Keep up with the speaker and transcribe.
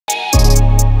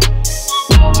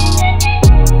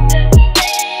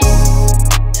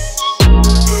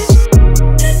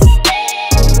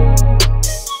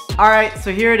Alright,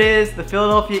 so here it is, the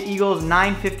Philadelphia Eagles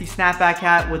 950 snapback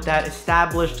hat with that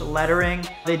established lettering.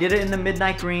 They did it in the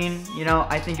midnight green. You know,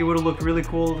 I think it would have looked really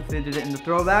cool if they did it in the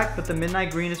throwback, but the midnight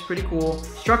green is pretty cool.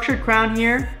 Structured crown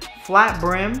here, flat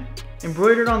brim.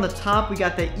 Embroidered on the top, we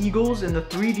got the Eagles in the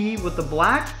 3D with the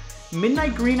black,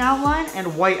 midnight green outline,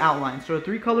 and white outline. So a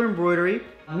 3-color embroidery.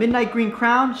 Midnight green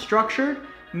crown, structured.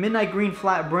 Midnight green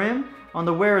flat brim. On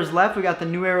the wearer's left, we got the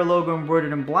New Era logo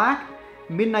embroidered in black.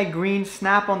 Midnight green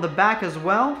snap on the back as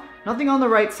well. Nothing on the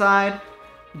right side.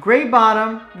 Gray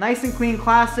bottom, nice and clean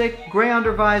classic. Gray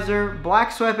undervisor,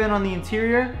 black sweatband on the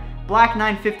interior. Black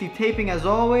 950 taping as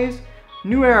always.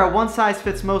 New Era one size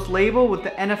fits most label with the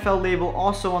NFL label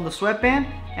also on the sweatband.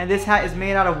 And this hat is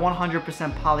made out of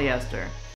 100% polyester.